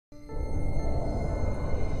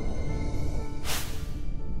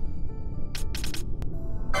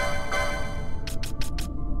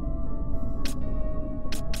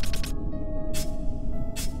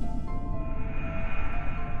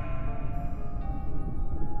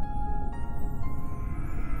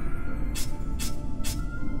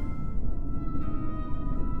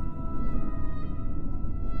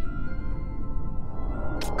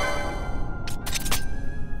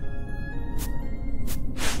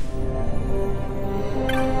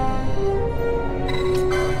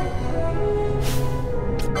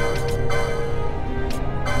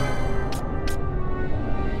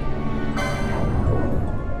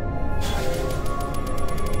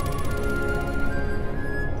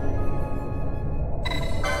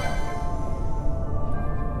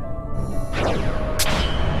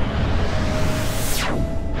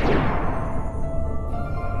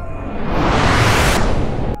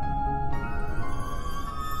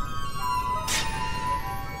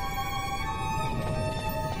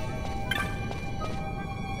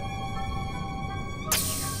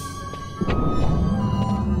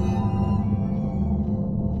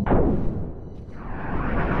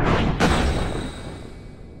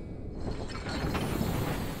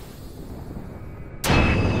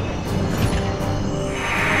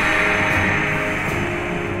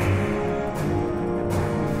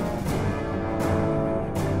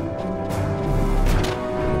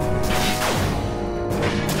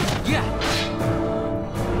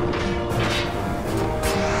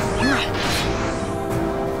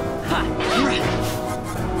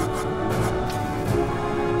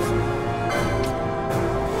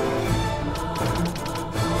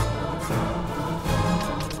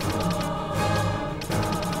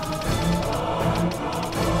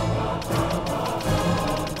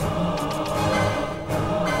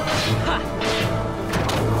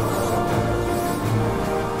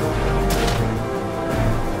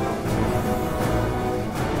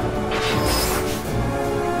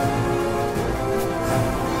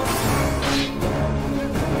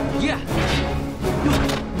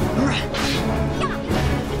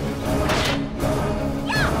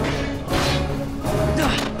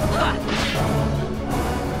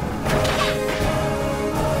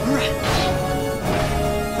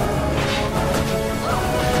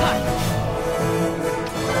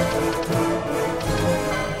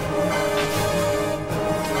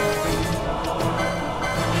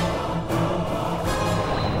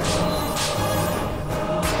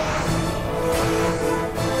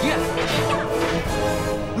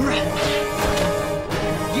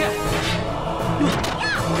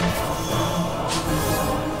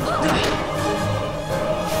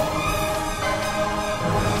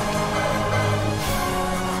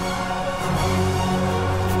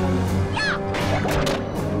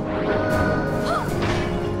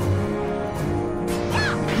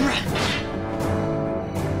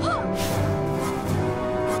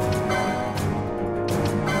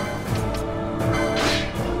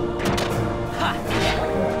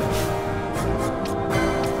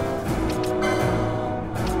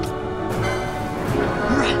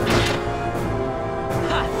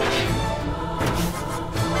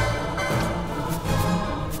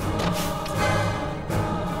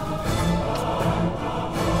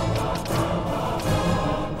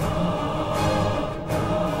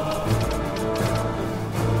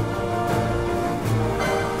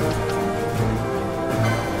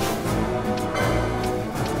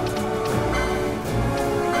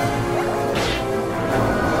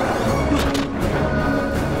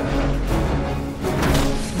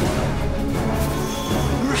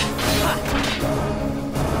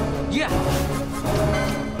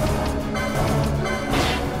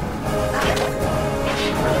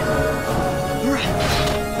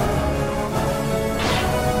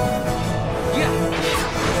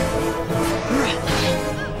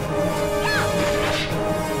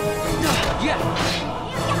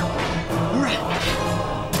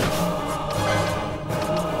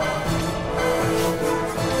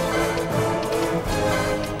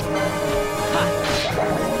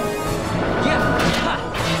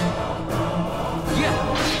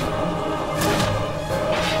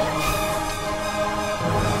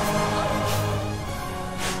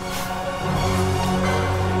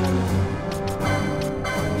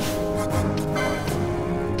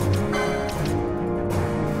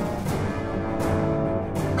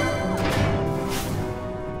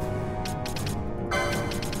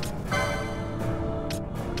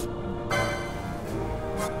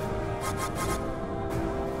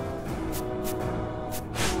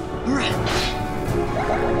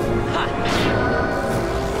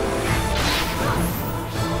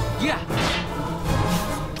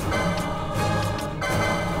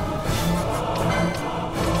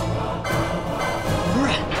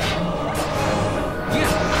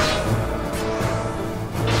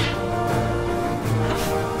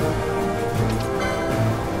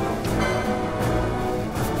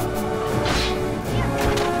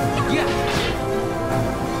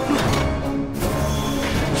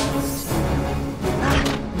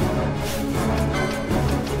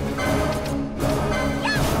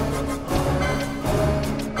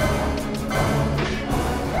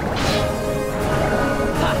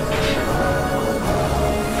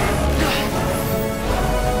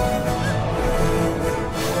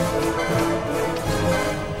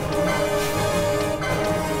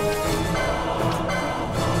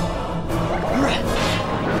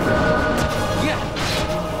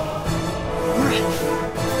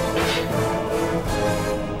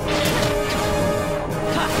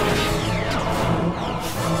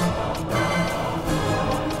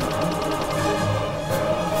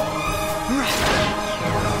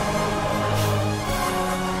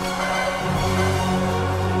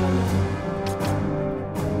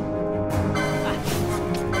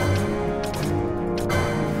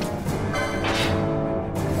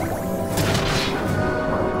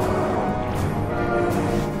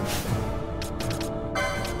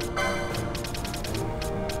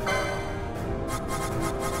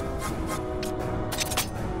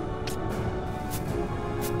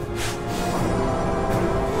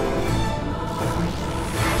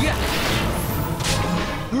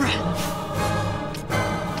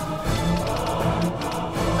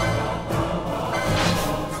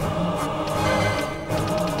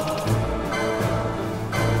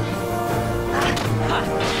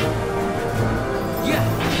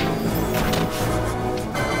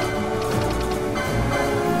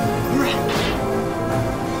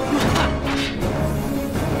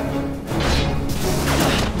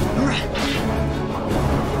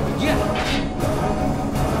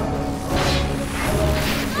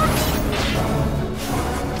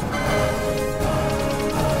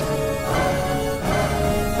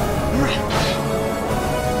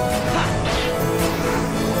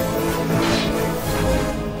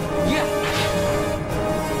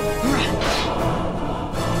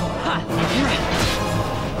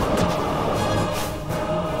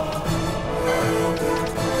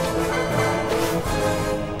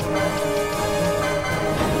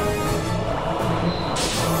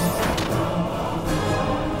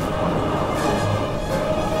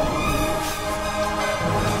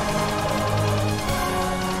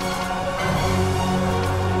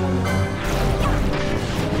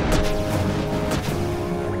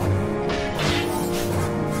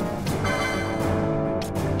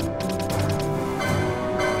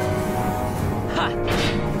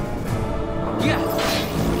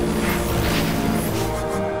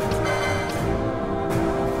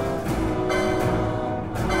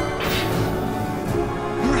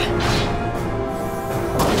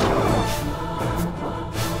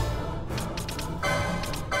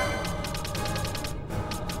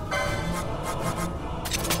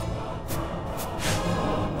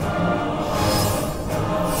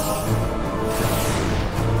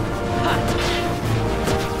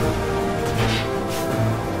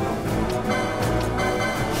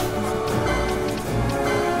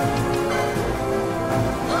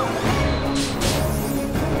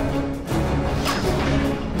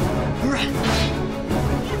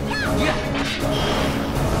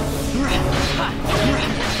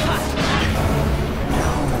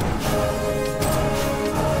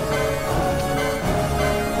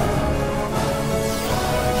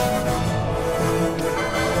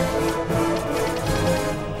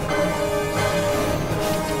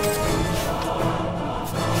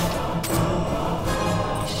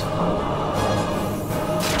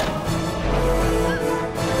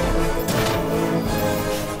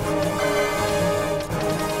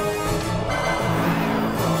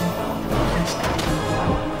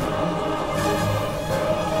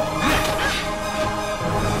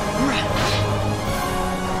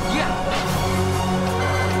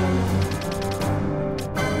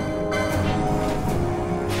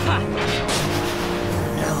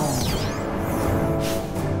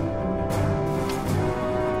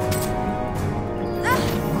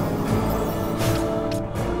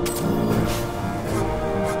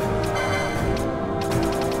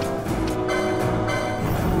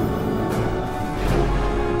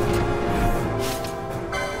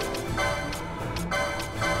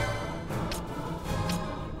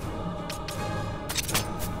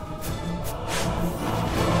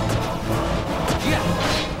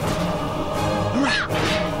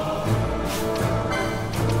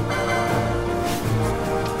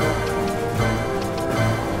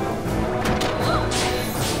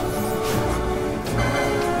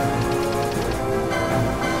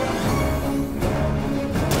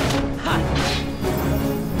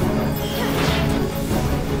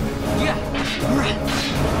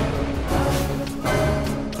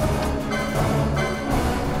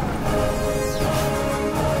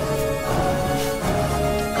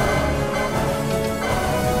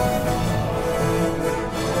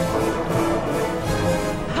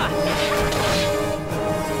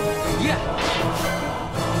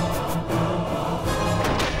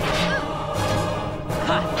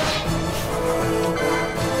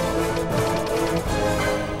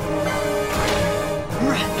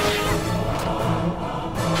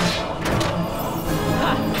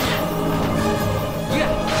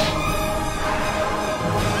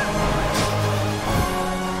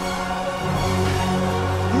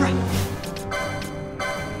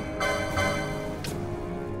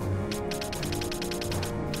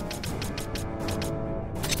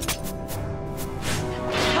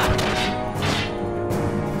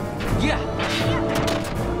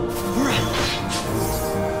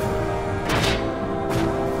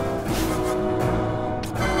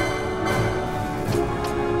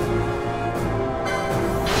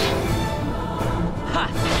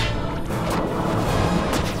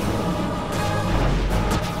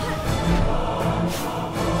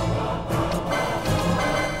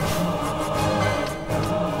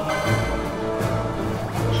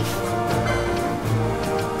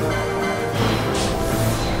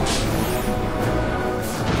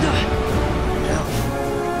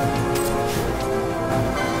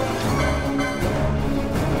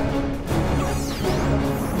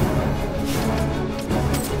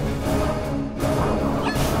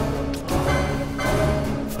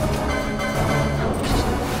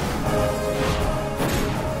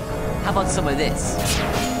some of this?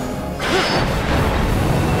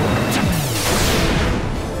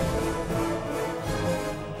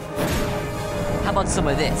 How about some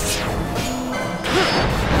of this?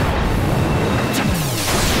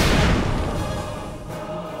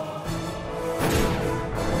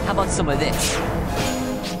 How about some of this?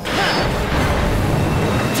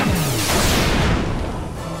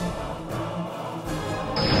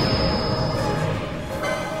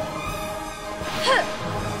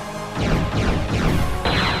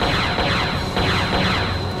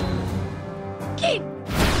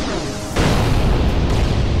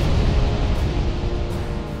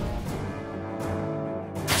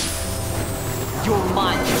 You're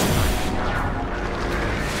mine.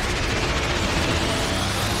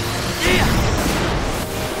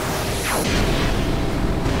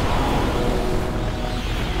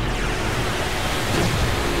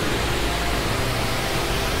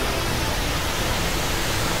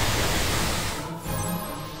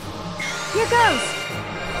 Here goes!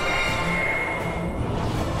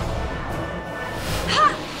 Ha!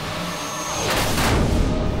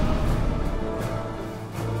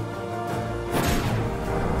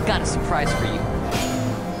 Got a surprise for you.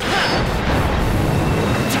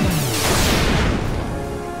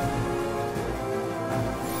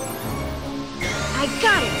 I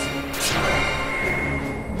got it!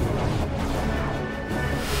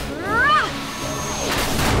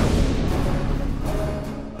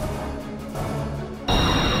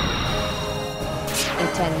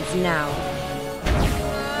 It ends now.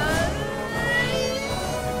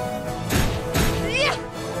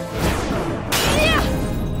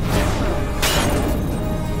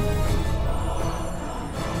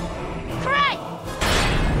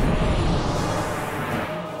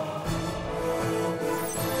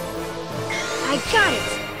 I got it!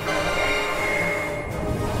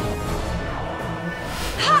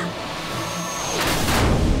 Ha!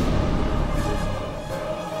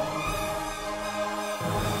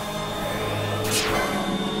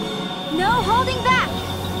 No holding back!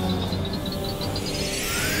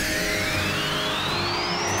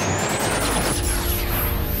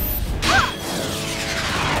 Ha!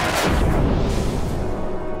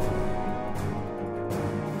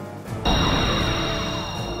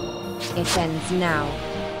 It ends now.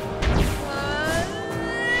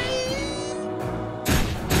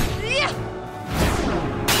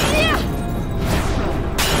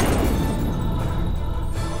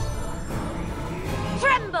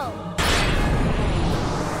 Tremble!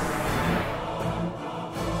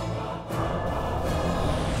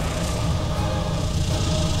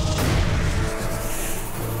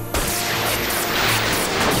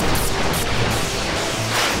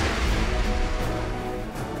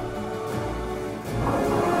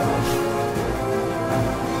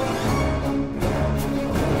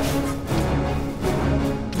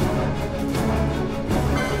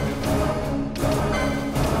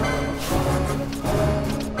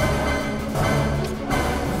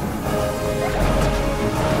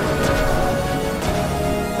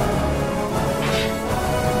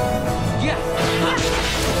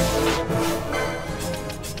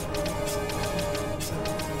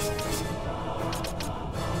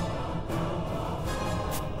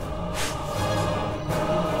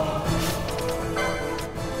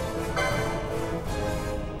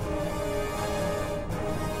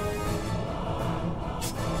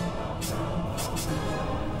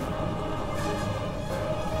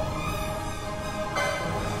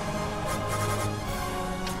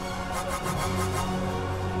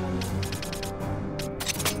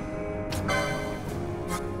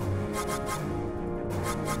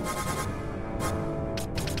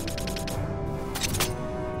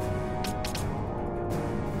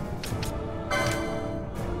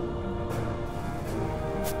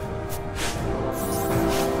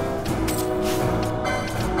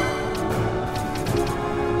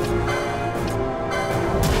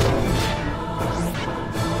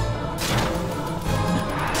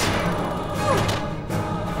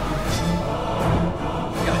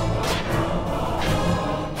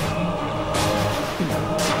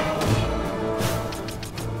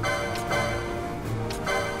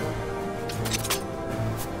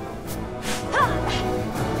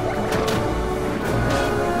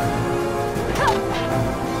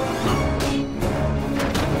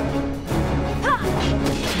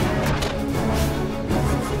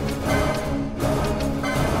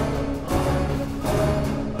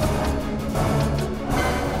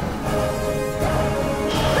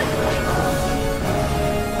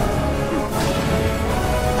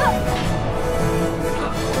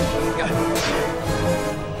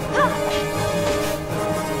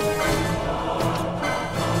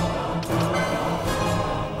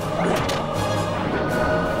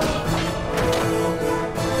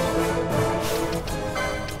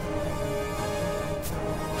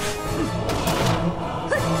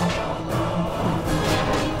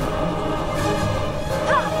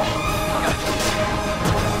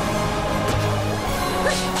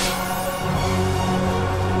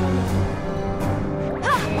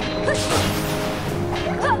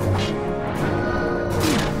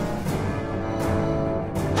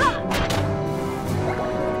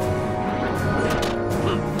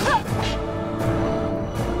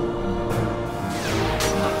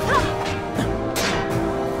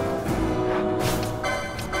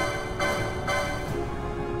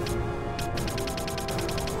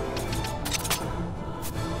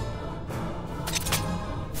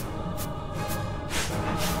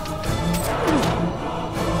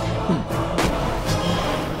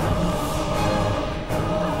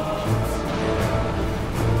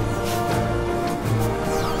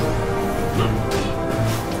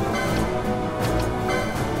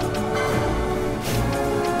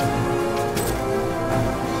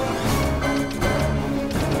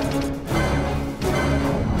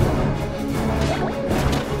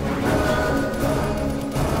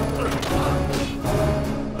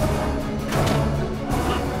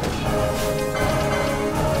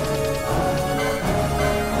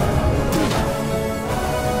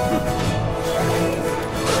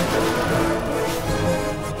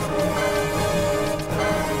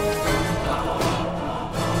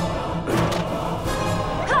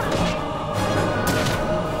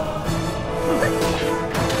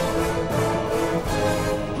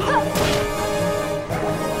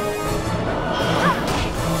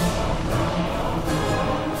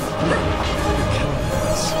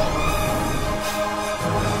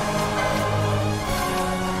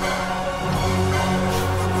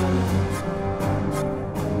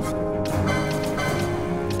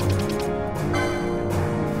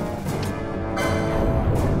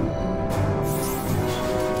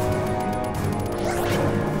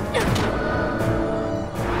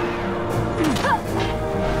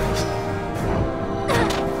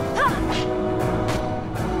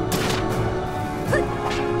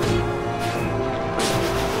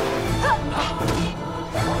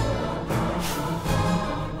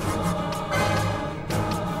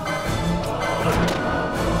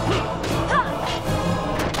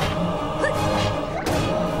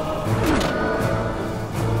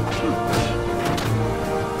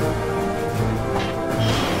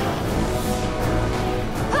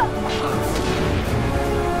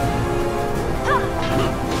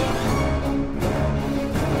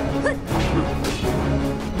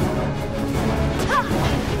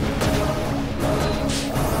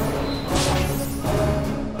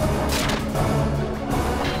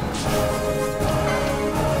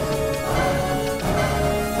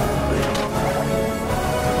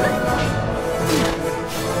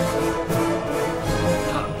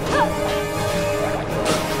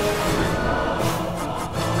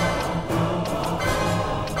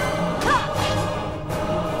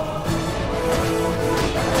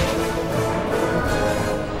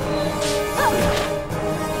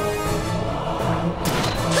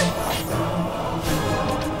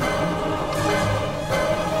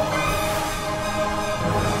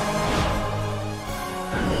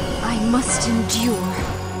 must endure.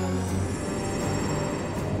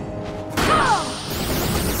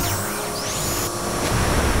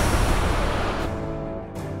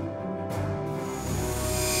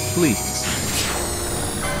 Please.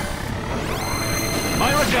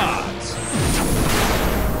 My regards!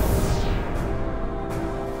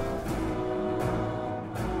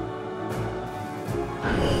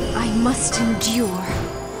 I must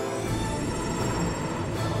endure.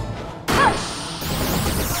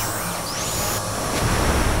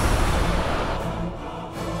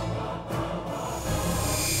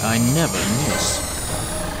 I never miss.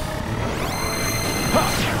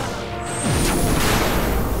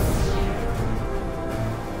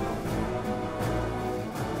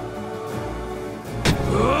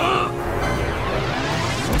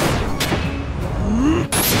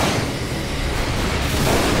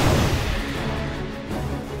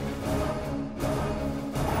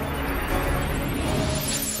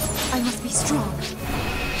 I must be strong.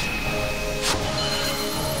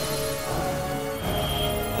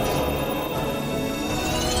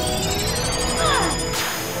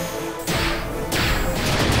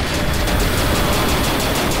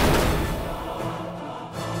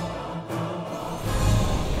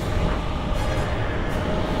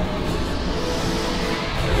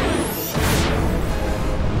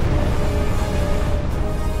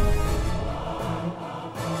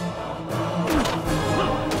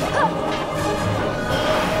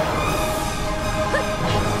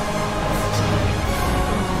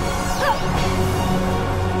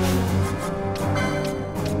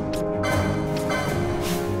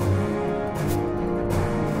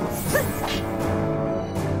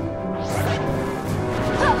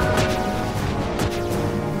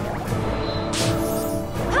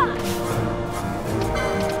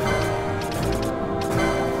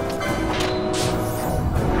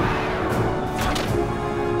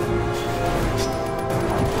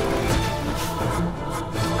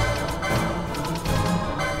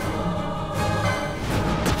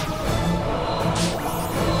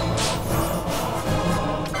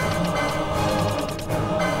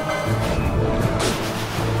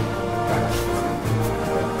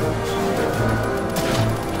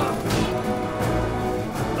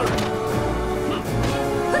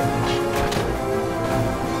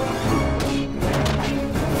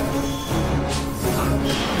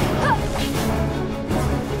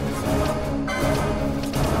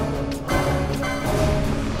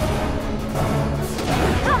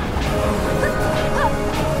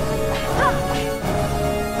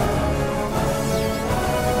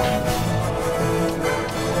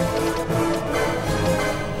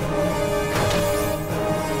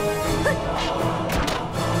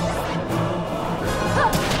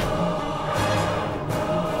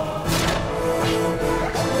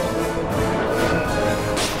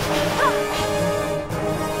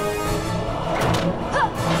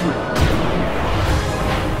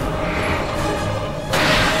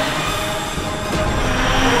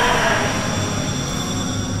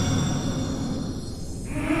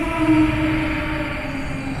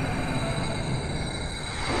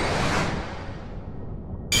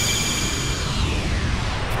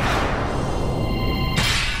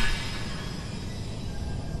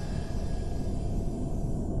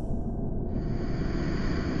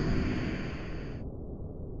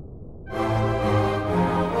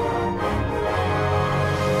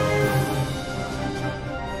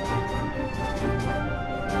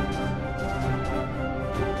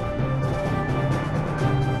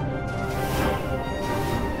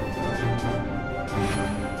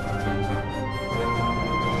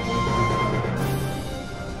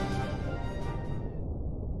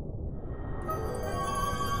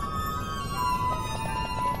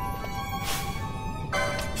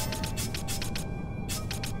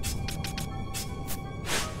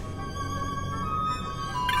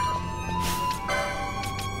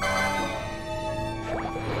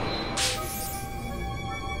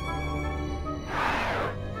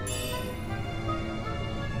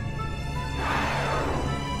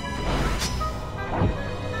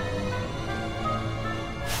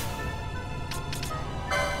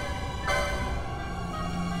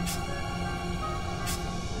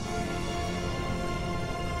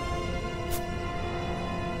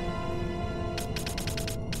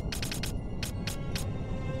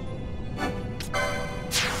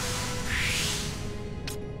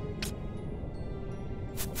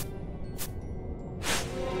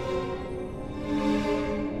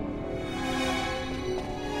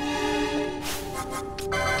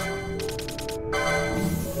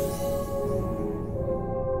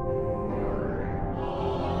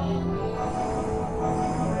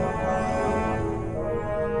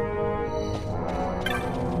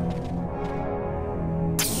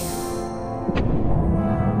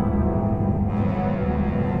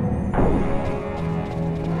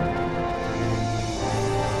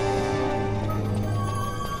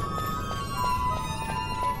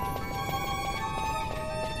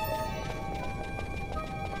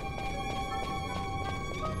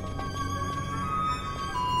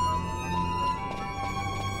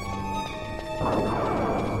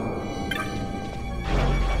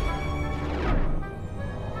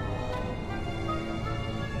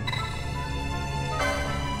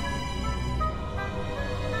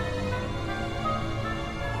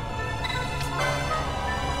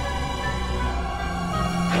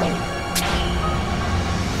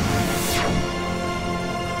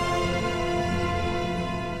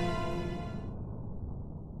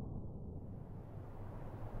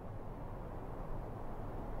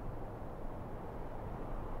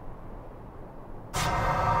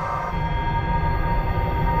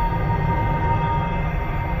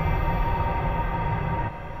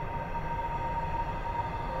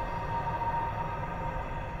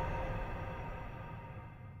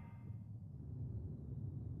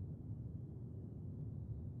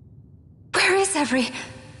 Thanks,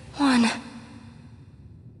 everyone.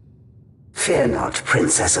 Fear not,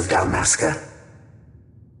 Princess of Dalmasca.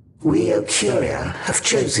 We Occuria have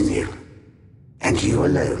chosen you, and you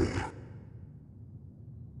alone.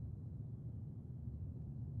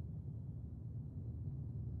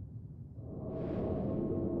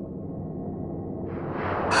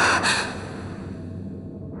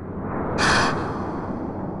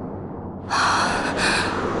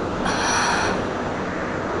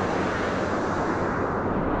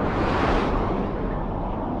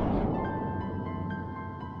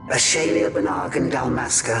 Ashalia Benarg and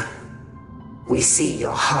Dalmasca, we see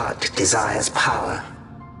your heart desires power,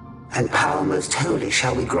 and power most holy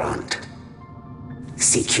shall we grant.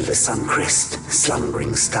 Seek you the sun-crest,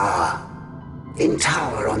 slumbering star. In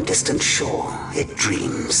tower on distant shore it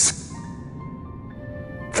dreams.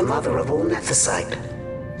 The mother of all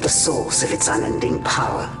Nephesite, the source of its unending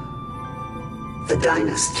power. The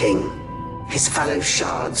Dynast King, his fallow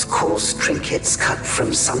shards coarse trinkets cut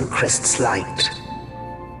from sun-crest's light.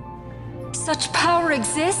 Such power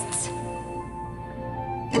exists?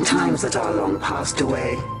 In times that are long passed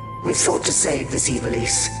away, we sought to save this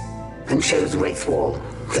Evilise, and chose Wraithwall,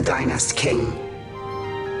 the Dynast King.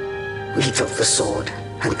 He took the sword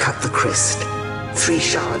and cut the crest. 3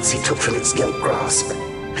 shards he took from its gilt grasp,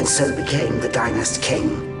 and so became the Dynast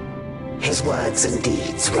King. His words and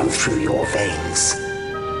deeds run through your veins.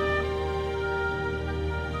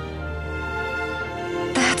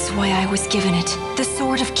 That's why I was given it. The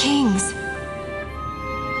Sword of Kings.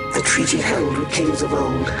 The treaty held with kings of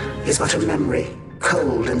old is but a memory,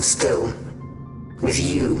 cold and still. With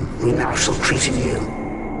you, we now shall treat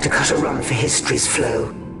anew, to cut a run for history's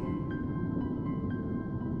flow.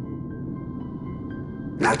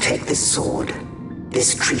 Now take this sword,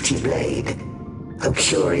 this treaty blade,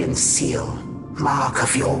 Occurian seal, mark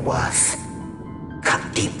of your worth.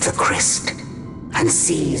 Cut deep the crest, and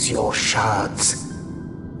seize your shards.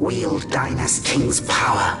 Wield Dynast King's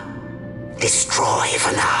power. Destroy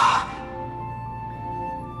Venat.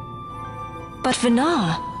 But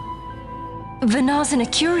Venat? Venat's an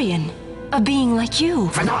Occurian. A being like you.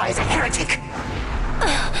 Venat is a heretic!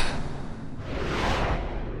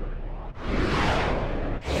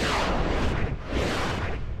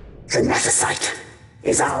 The Nephesite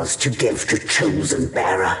is ours to give to chosen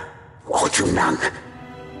bearer, or to none.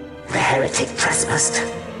 The heretic trespassed,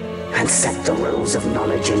 and set the rose of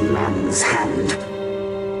knowledge in man's hand.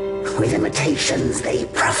 With imitations they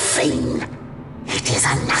profane. It is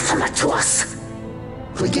anathema to us.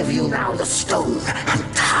 We give you now the stone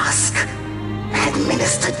and task.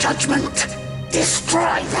 Administer judgment.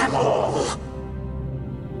 Destroy them all.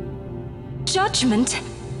 Judgment?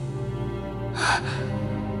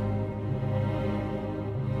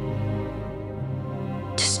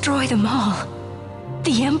 Destroy them all?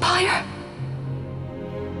 The Empire?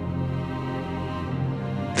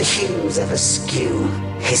 The hues ever skew,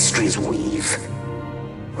 history's weave.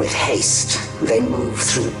 With haste, they move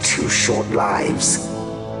through 2 short lives.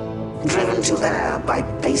 Driven to err by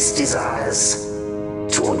base desires,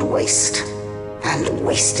 toward waste, and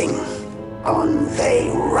wasting, on they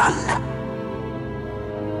run.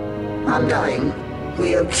 Undying,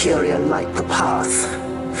 we Occuria light the path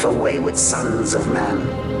for wayward sons of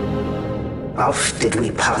man. Oft did we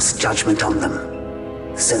pass judgment on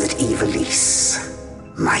them, so that Evilise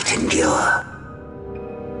might endure.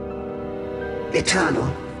 Eternal,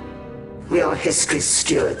 we are history's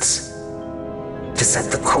stewards, to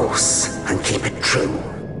set the course and keep it true.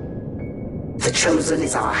 The chosen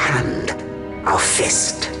is our hand, our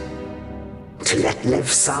fist, to let live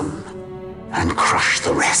some and crush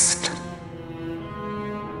the rest.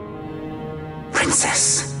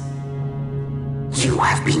 Princess, you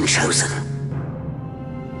have been chosen.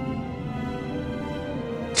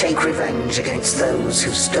 Take revenge against those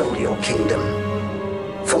who stole your kingdom.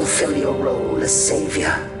 Fulfill your role as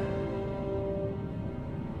savior.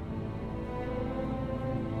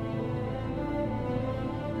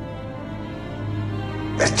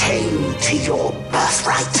 Attain to your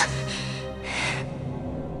birthright.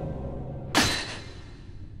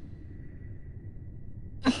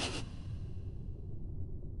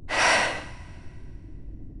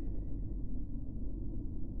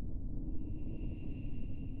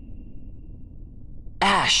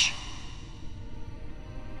 Ash!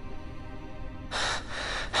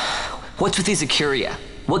 What's with these Occuria?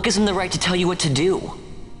 What gives them the right to tell you what to do?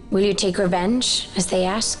 Will you take revenge, as they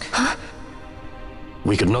ask? Huh?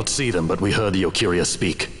 We could not see them, but we heard the Occuria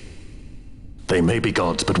speak. They may be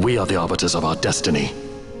gods, but we are the arbiters of our destiny.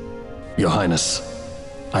 Your Highness,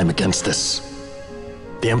 I'm against this.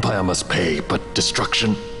 The Empire must pay, but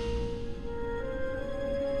destruction?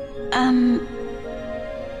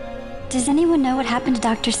 Does anyone know what happened to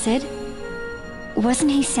Dr. Sid?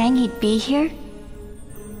 Wasn't he saying he'd be here?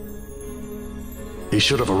 He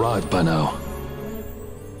should have arrived by now.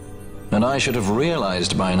 And I should have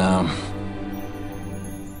realized by now.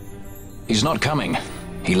 He's not coming.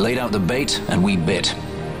 He laid out the bait, and we bit.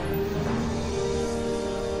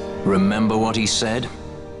 Remember what he said?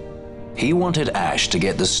 He wanted Ash to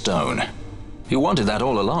get the stone. He wanted that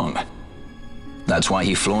all along. That's why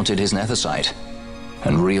he flaunted his nethicite,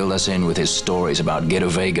 and reeled us in with his stories about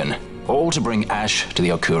Vayne, all to bring Ash to the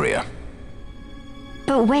Occuria.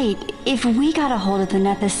 But wait, if we got a hold of the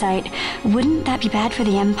nethicite, wouldn't that be bad for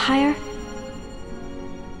the Empire?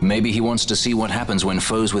 Maybe he wants to see what happens when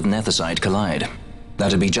foes with nethicite collide.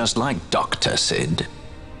 That'd be just like Dr. Sid.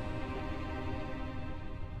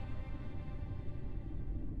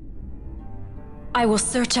 I will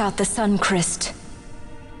search out the Sun Crest.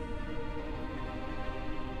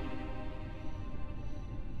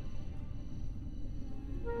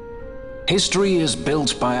 History is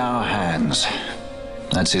built by our hands.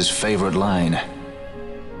 That's his favorite line.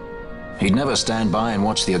 He'd never stand by and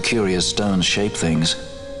watch the Occuria's stones shape things.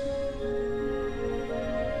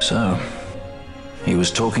 So, he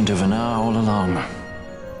was talking to Venat all along.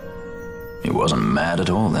 He wasn't mad at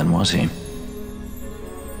all then, was he?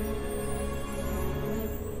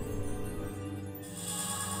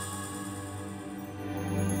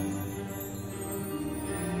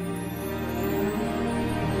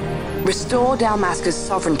 Restore Dalmasca's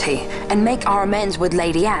sovereignty and make our amends with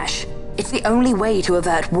Lady Ash. It's the only way to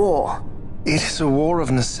avert war. It is a war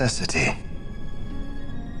of necessity.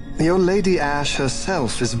 Your Lady Ash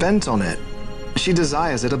herself is bent on it. She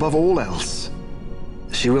desires it above all else.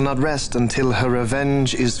 She will not rest until her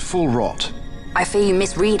revenge is full wrought. I fear you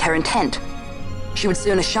misread her intent. She would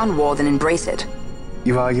sooner shun war than embrace it.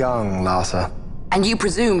 You are young, Larsa. And you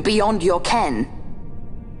presume beyond your ken.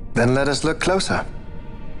 Then let us look closer.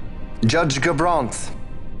 Judge Gabranth.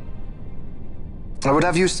 I would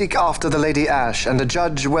have you seek after the Lady Ash and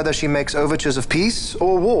judge whether she makes overtures of peace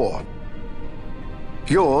or war.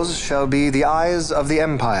 Yours shall be the eyes of the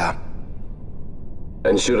Empire.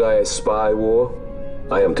 And should I espy war,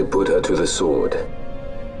 I am to put her to the sword.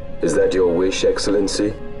 Is that your wish,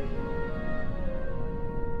 Excellency?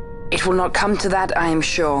 It will not come to that, I am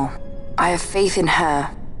sure. I have faith in her,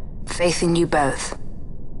 faith in you both.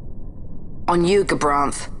 On you,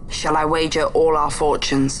 Gabranth, shall I wager all our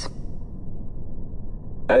fortunes?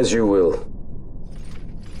 As you will.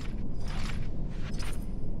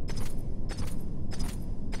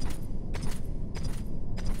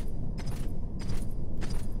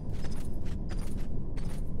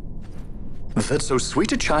 That so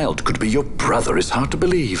sweet a child could be your brother is hard to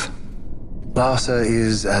believe. Larsa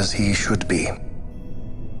is as he should be.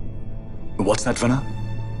 What's that, Venat?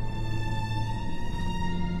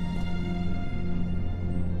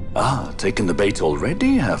 Ah, taken the bait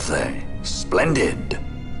already, have they? Splendid.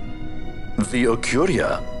 The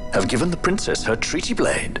Occuria have given the princess her treaty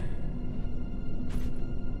blade.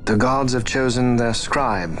 The gods have chosen their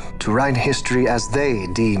scribe to write history as they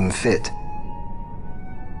deem fit.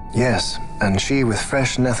 Yes, and she with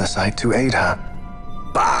fresh nethicite to aid her.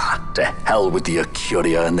 Bah! To hell with the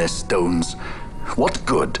Occuria and their stones. What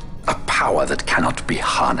good? A power that cannot be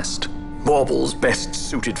harnessed. Baubles best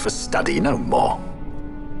suited for study, no more.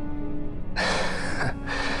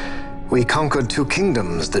 We conquered 2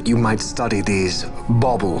 kingdoms that you might study these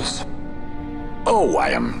baubles. Oh, I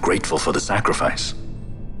am grateful for the sacrifice.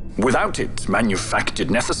 Without it, manufactured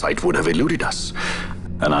nethicite would have eluded us.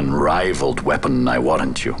 An unrivaled weapon, I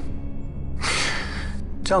warrant you.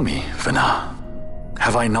 Tell me, Venat,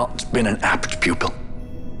 have I not been an apt pupil?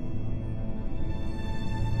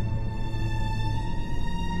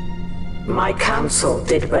 My counsel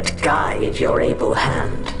did but guide your able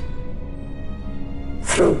hand.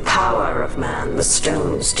 Through power of man, the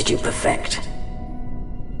stones did you perfect.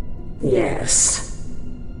 Yes.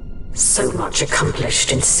 So much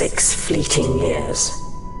accomplished in 6 fleeting years.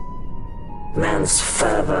 Man's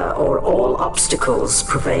fervor o'er all obstacles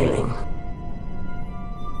prevailing.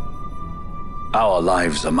 Our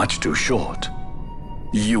lives are much too short.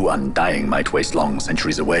 You undying might waste long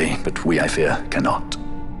centuries away, but we, I fear, cannot.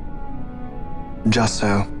 Just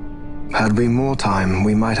so. Had we more time,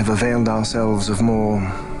 we might have availed ourselves of more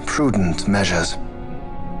prudent measures.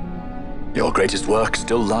 Your greatest work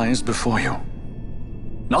still lies before you.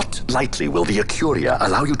 Not lightly will the Occuria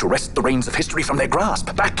allow you to wrest the reins of history from their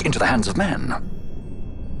grasp, back into the hands of men.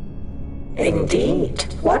 Indeed.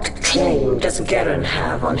 What claim does Geren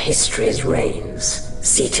have on history's reins,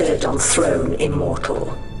 seated on throne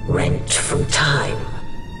immortal, rent from time?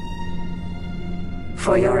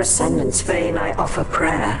 For your ascendance, Vayne, I offer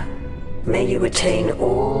prayer. May you attain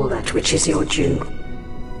all that which is your due.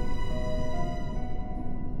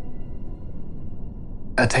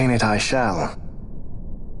 Attain it I shall.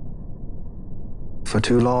 For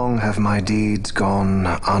too long have my deeds gone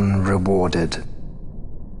unrewarded.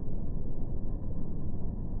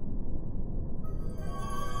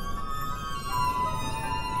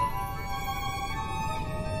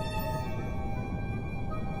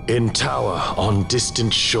 In tower on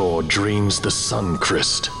distant shore dreams the sun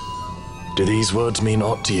Christ. Do these words mean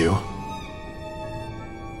aught to you?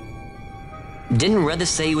 Didn't Rethus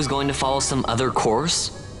say he was going to follow some other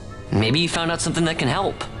course? Maybe he found out something that can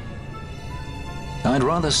help. I'd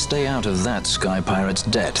rather stay out of that sky pirate's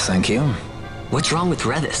debt, thank you. What's wrong with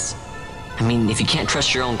Rethus? I mean, if you can't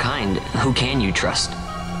trust your own kind, who can you trust?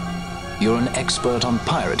 You're an expert on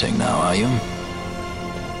pirating now, are you?